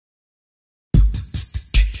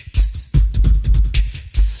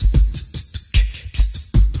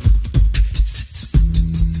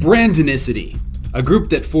Brandonicity, a group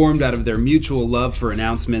that formed out of their mutual love for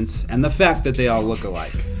announcements and the fact that they all look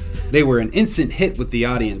alike. They were an instant hit with the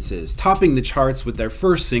audiences, topping the charts with their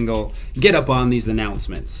first single, Get Up On These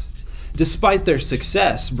Announcements. Despite their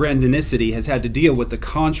success, Brandonicity has had to deal with the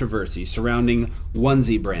controversy surrounding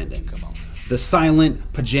Onesie Brandon. The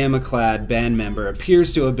silent, pajama-clad band member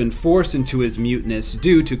appears to have been forced into his muteness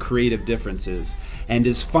due to creative differences, and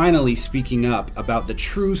is finally speaking up about the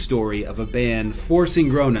true story of a band forcing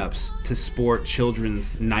grown-ups to sport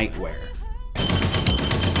children's nightwear.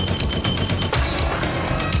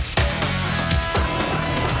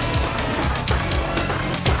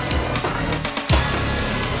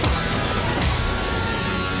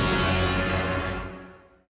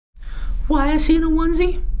 Why is he in a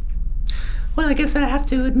onesie? Well, I guess I have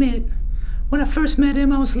to admit, when I first met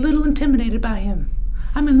him, I was a little intimidated by him.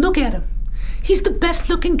 I mean, look at him. He's the best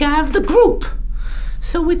looking guy of the group.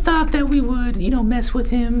 So we thought that we would, mess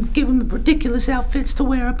with him, give him ridiculous outfits to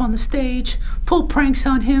wear up on the stage, pull pranks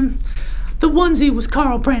on him. The onesie was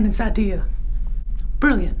Carl Brandon's idea.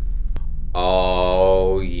 Brilliant.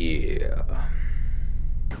 Oh, yeah.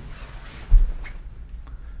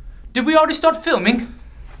 Did we already start filming?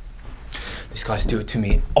 These guys do it to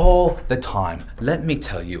me all the time. Let me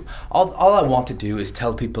tell you, all I want to do is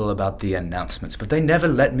tell people about the announcements, but they never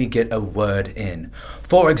let me get a word in.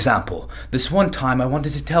 For example, this one time I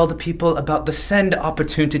wanted to tell the people about the send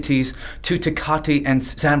opportunities to Tecate and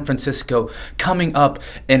San Francisco coming up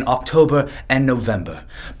in October and November.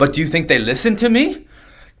 But do you think they listened to me?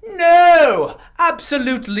 No,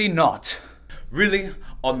 absolutely not. Really,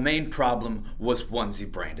 our main problem was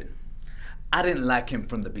Onesie Brandon. I didn't like him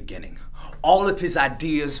from the beginning. All of his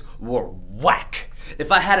ideas were whack.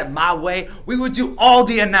 If I had it my way, we would do all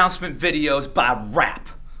the announcement videos by rap.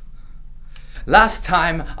 Last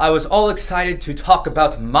time, I was all excited to talk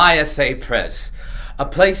about My SA Press, a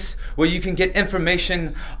place where you can get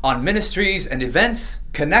information on ministries and events,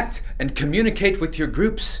 connect and communicate with your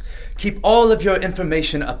groups, keep all of your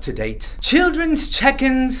information up to date, children's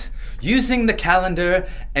check-ins, using the calendar,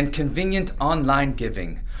 and convenient online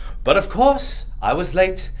giving. But of course, I was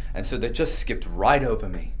late, and so they just skipped right over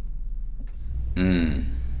me.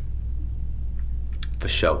 For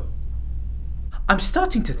sure. I'm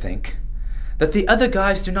starting to think that the other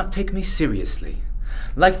guys do not take me seriously.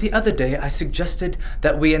 Like the other day, I suggested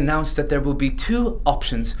that we announce that there will be 2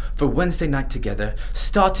 options for Wednesday night together,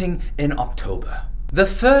 starting in October. The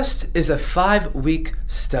first is a 5-week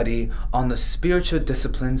study on the spiritual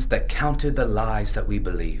disciplines that counter the lies that we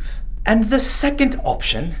believe. And the second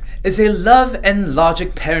option is a love and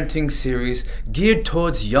logic parenting series geared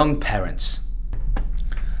towards young parents.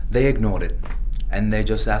 They ignored it, and they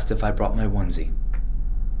just asked if I brought my onesie.